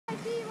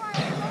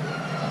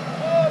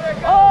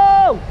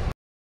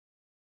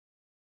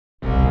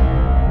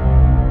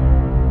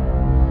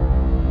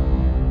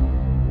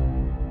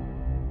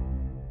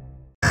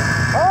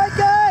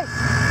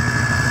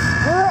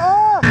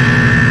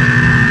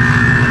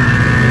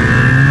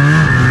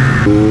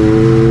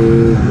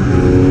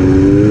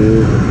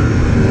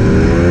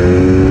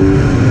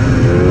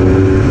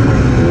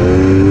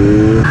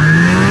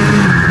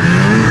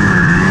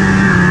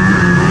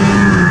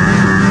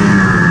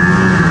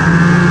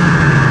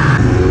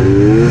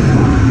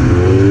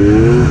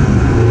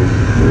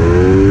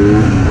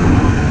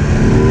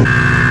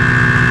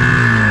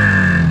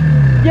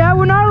Yeah,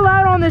 we're not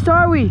allowed on this,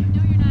 are we?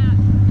 No, you're not.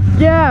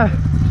 Yeah.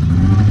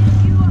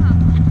 If you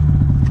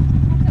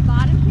at the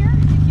bottom here,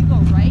 if you go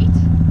right,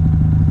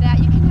 that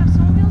you can have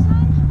snowmobiles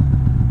on,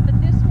 but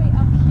this way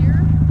up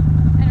here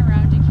and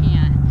around you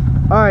can't.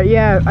 All right,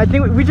 yeah, I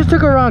think we just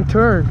took a wrong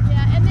turn.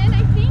 Yeah, and then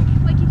I think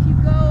like if you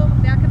go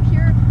back up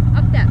here,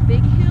 up that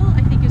big hill,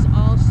 I think is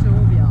all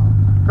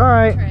snowmobile All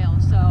right. trail.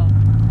 So.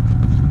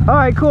 All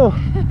right, cool.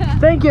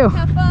 Thank you.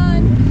 Have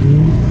fun.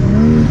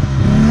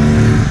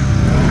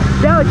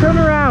 Sally, turn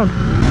around.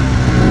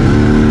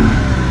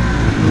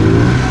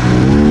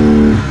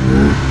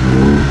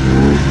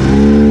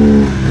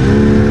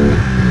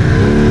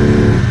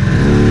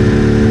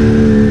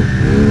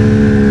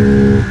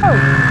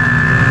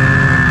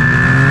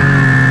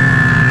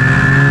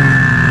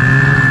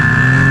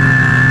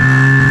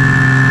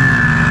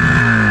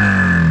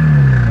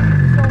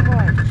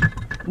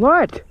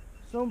 What?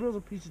 Snowmobile's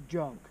a piece of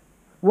junk.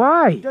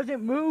 Why? It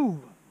doesn't move.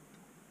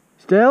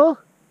 Still?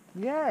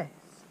 Yes.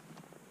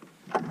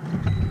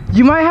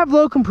 You might have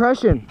low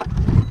compression.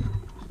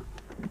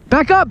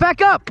 Back up,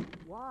 back up.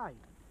 Why?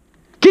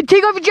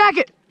 Take off your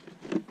jacket.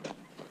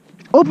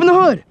 Open the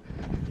hood.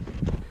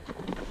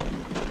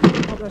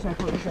 Oh, that's not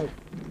good. Okay.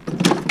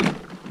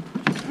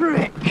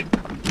 Frick.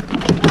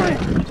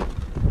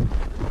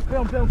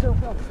 Film.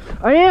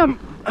 I am.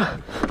 Guys,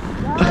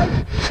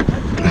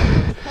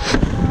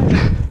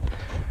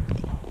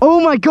 Oh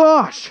my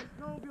gosh.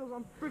 Snowmobile's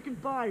on freaking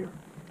fire.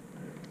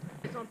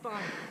 It's on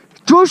fire.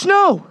 Throw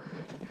snow.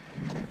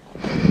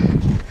 My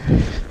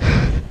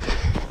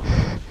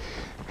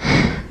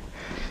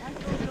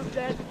snowmobile's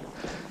dead.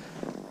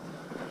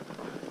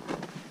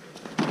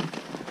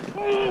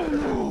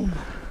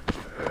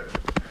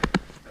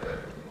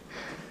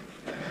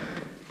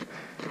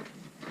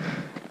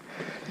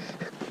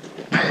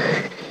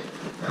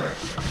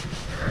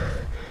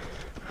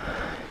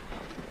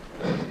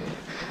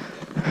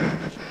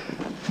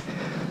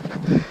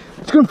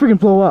 It's gonna freaking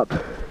blow up.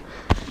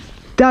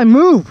 Dad,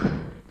 move.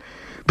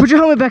 Put your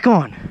helmet back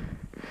on.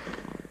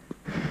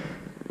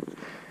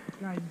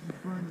 Guys, this is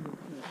burning real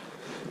quick.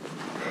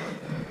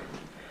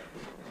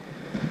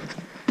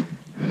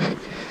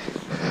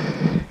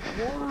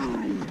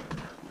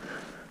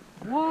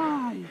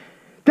 Why?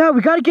 Dad,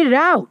 we gotta get it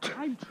out.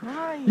 I'm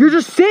trying. You're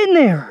just sitting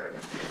there.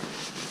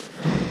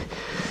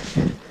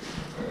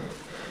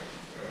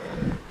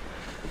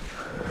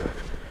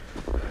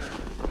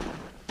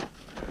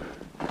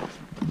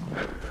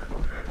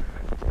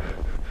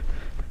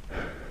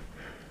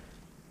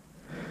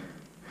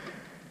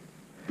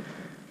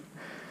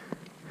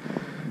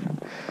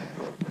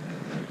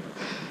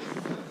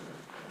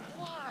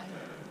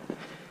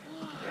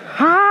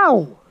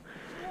 How?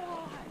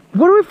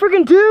 What do we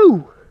freaking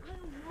do? I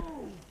don't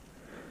know.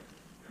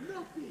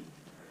 Nothing.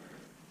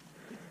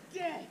 It's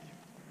dead.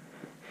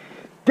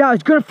 Dad,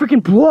 it's gonna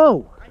freaking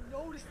blow. I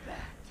noticed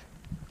that.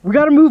 We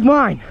gotta move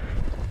mine.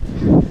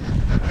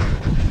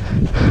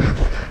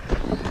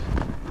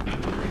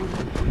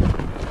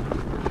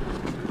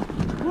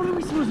 What are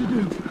we supposed to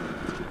do?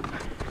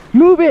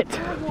 Move it.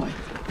 What?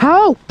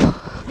 Help.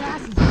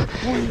 Gas is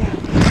pouring out.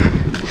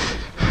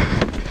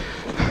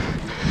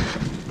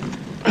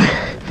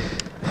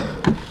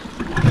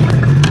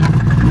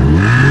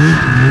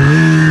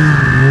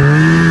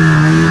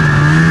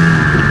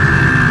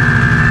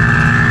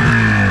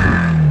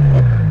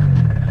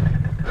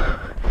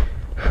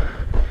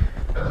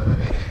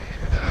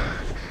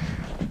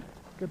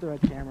 Get the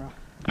red camera.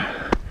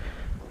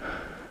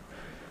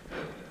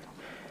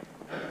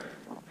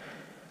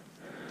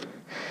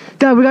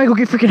 Dad, we gotta go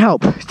get freaking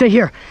help. Stay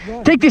here.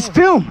 Take this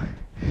film.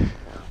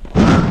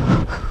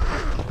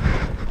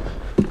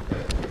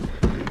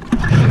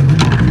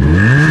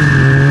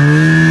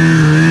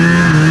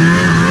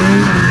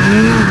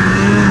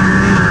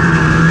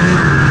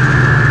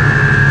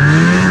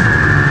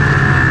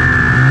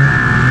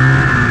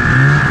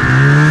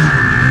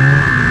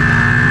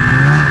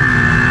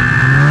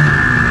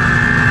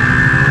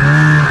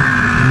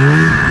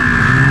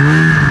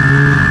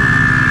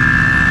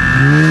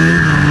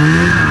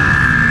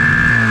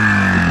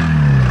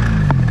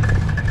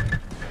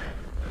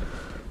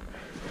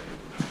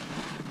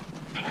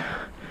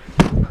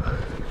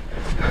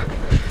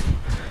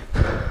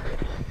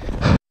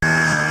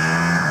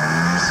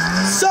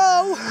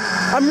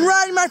 I'm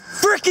riding my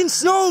freaking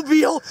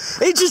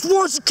snowmobile. It just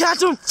wants to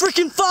catch on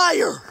freaking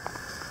fire.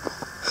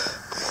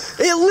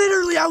 It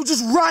literally, I was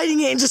just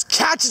riding it and just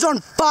catches on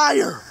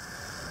fire.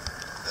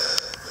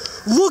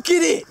 Look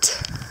at it.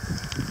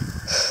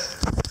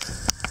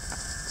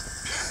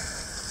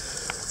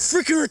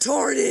 Freaking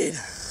retarded.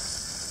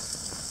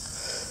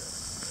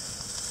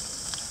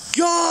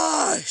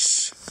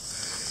 Gosh.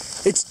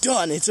 It's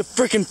done. It's a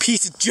freaking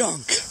piece of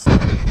junk.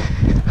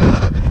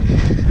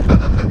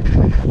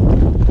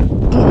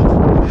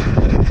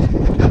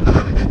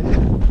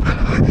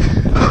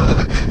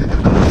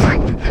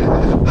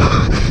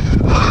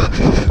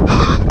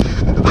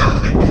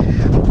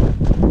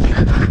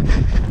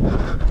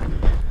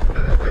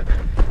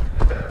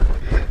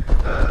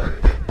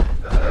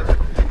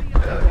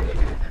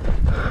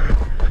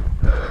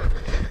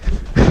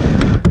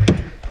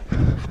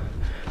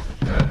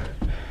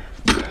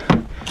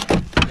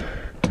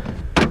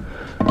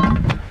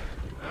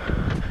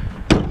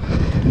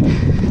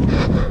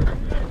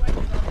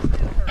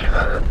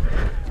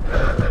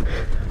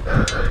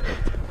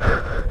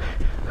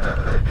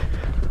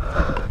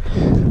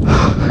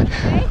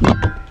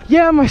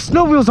 Yeah, my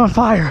snowmobile's on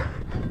fire.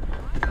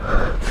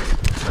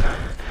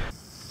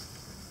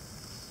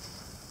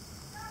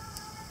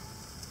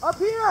 Up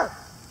here!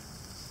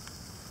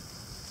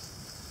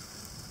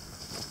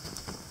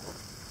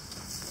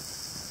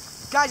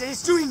 Guys,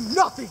 it's doing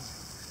nothing.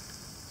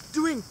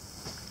 Doing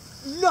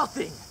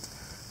nothing.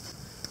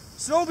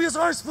 Snowmobiles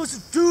aren't supposed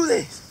to do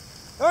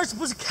this. They aren't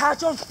supposed to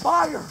catch on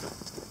fire.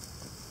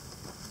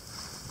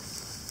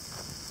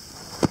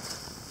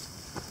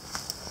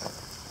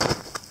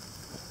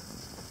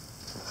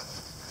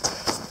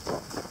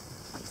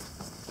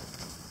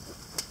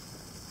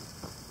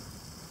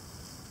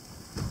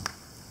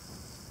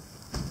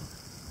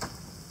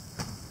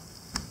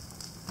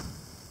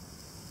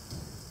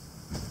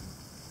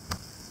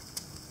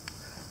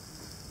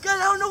 Guys,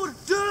 I don't know what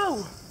to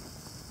do.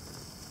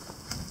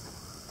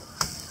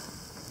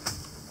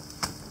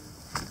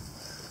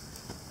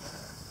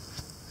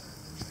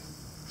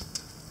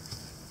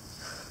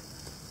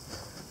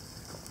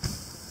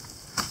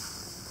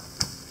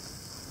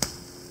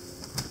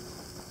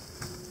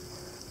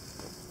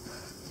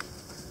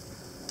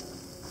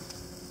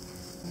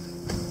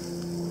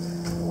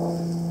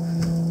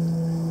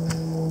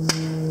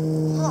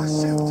 Oh,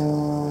 shoot.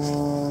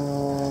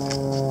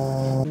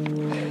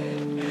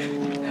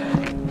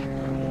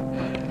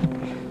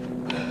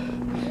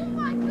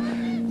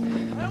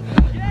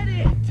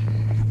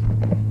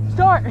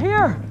 Start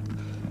here.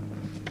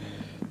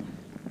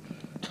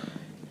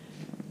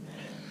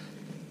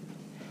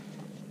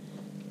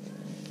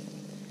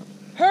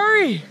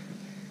 Hurry.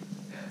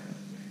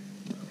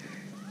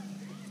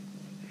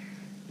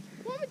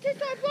 Want me to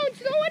start blowing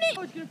snow in it?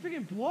 Oh, it's gonna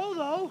freaking blow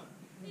though.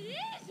 It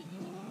is.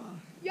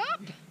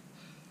 Yup.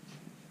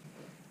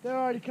 They're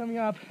already coming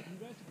up.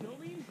 You guys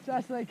filming? As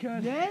fast as they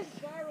could. Yes.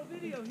 Viral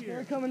video here.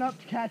 They're coming up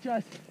to catch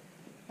us,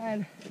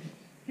 and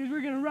because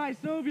we're gonna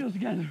ride snowmobiles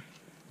together.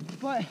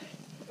 But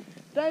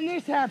then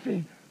this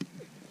happened,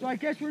 so I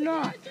guess we're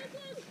not.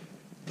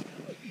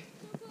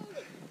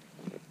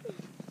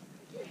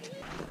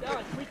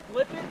 Dallas, can we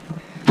flip it?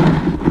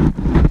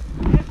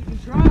 Yes, you can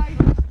try.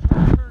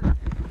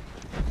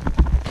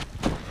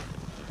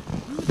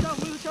 Move the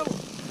shovel, move the shovel.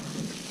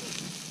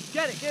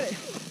 Get it, get it.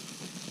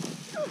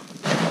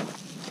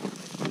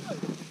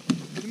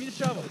 Give me the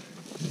shovel.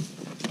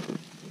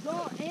 It's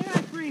all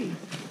antifreeze.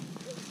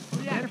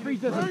 Oh, yeah,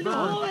 antifreeze doesn't Burn the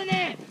burn. hole in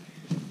it.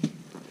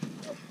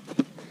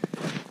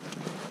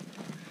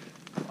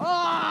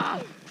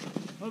 Ah!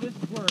 Oh, this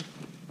is worse.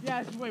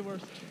 Yeah, this is way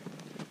worse.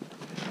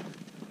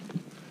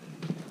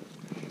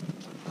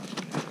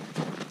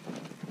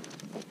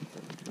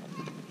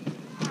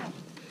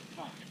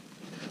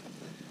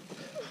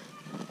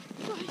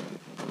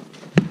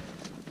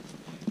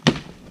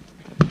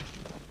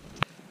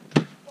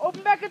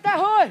 Open back at that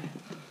hood.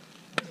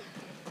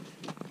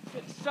 It's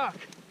getting stuck.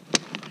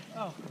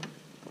 Oh.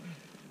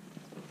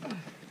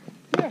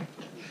 Here.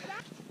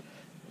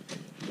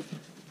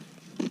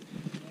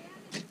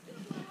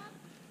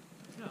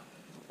 No.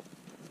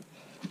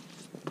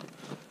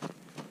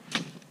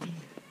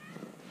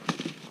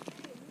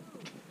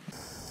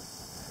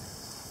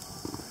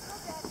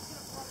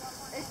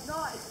 It's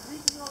not. It's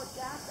leaking all the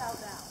gas out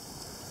now.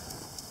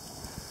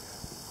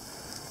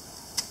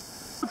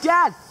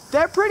 Dad,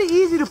 they're pretty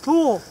easy to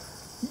pull.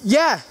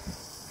 Yeah.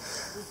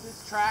 Does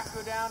this track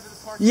go down to the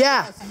park?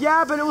 Yeah.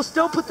 Yeah, but it will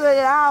still put it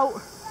out.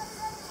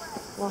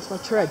 Lost my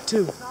tread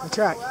too. My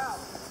track.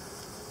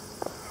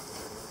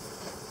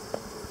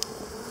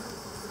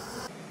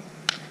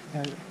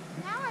 Now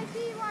I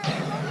see why it's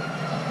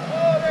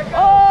Oh, there it goes.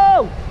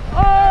 Oh!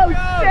 Oh,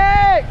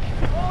 sick!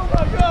 Oh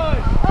my god!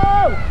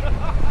 Oh!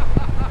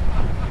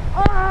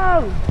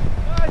 Oh!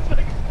 Oh, it's like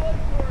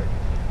explosive.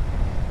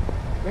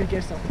 Ready to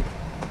get something.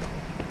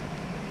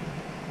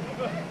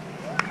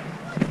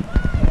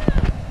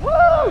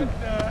 What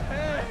the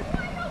heck?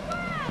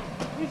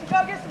 We should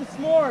go get some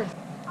s'mores.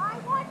 I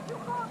want to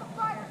call the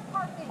fire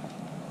department.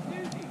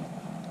 Susie,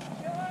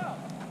 chill out.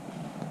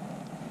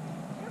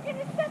 You're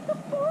gonna set the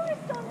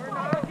forest on We're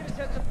fire. not gonna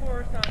set the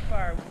forest on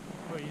fire.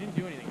 Wait, you didn't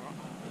do anything wrong.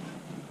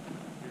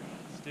 Your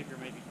sticker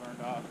may be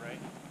burned off, right?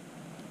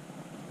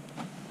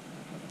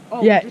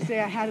 Oh, Yeah. just say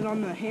I had it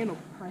on the handle.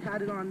 I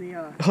had it on the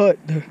Hood.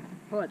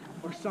 hood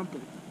or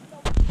something.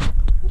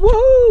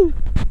 Woohoo!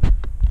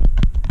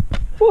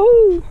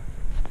 Woohoo!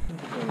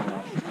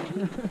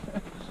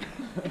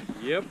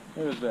 Yep.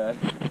 It was bad.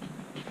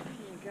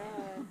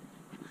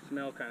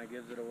 smell kind of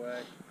gives it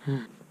away.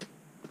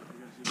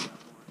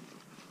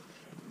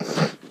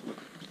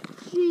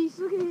 Jeez,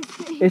 look at his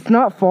face. It's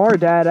not far,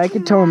 Dad. I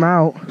could tow him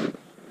out.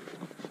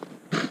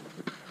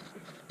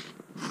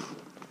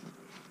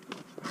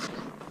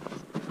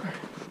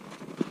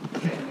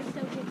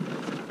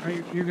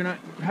 Alright, you're gonna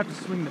have to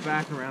swing the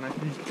back around, I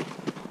think.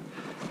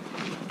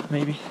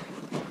 Maybe.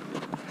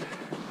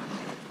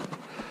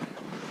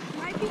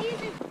 Might be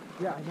easy.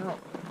 Yeah, I know.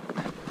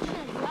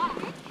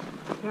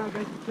 Oh,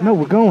 No,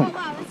 we're going.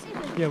 wow, let's see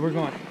if Yeah, we're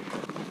going.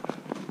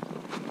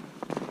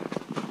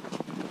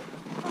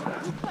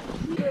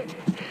 You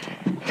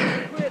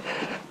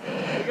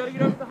gotta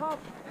get over the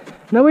hump.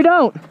 No, we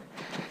don't.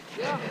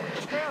 Yeah,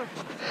 down.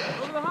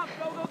 Over the hump.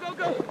 Go, go,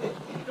 go, go.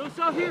 Don't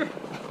stop here.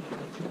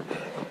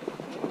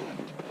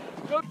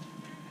 Go.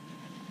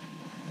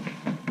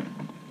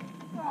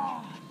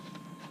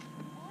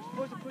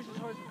 Push as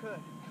hard as you could.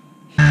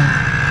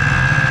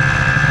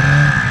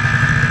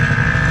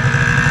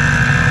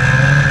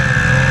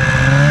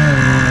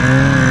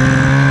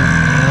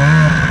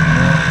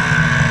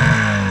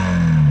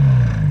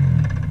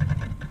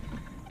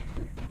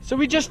 So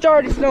we just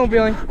started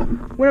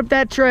snowmobiling, went up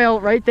that trail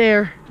right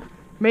there,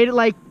 made it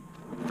like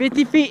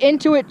 50 feet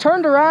into it,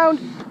 turned around,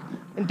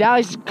 and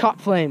Dally's caught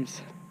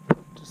flames.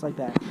 Just like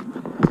that.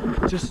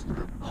 Just,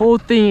 whole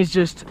thing is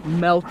just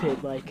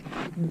melted. Like,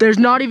 there's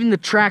not even the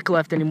track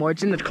left anymore,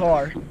 it's in the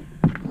car.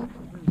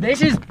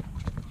 This is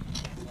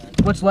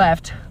what's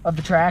left of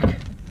the track.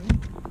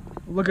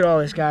 Look at all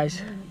this,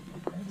 guys.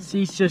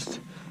 See, it's just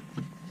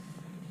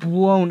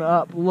blown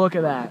up. Look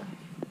at that.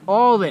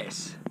 All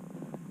this.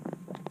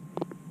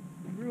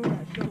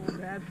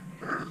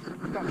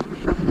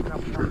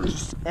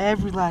 Just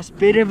every last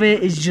bit of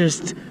it is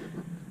just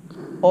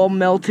all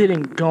melted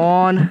and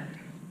gone.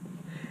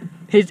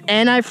 His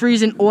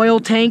anti-freeze and oil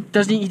tank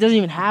he doesn't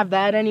even have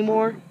that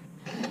anymore.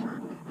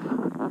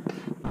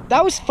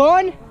 That was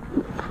fun,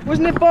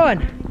 wasn't it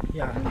fun?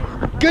 Yeah.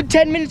 Good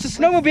 10 minutes of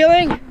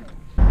snowmobiling.